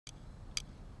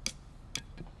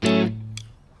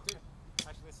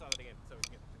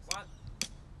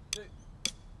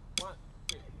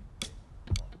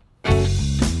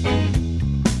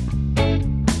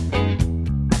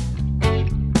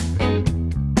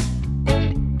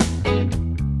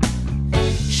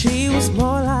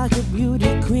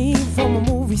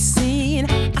movie scene.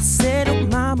 I said, oh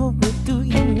mama, what do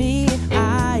you mean?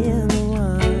 I am the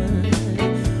one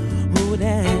who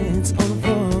dance on the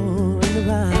floor in the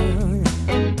bar.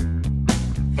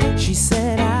 She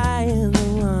said, I am the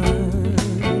one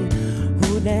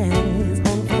who dance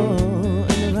on the floor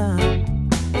in the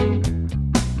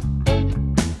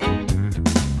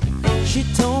bar. She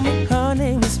told me her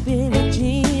name was Billie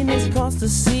Jean. It's across the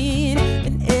sea.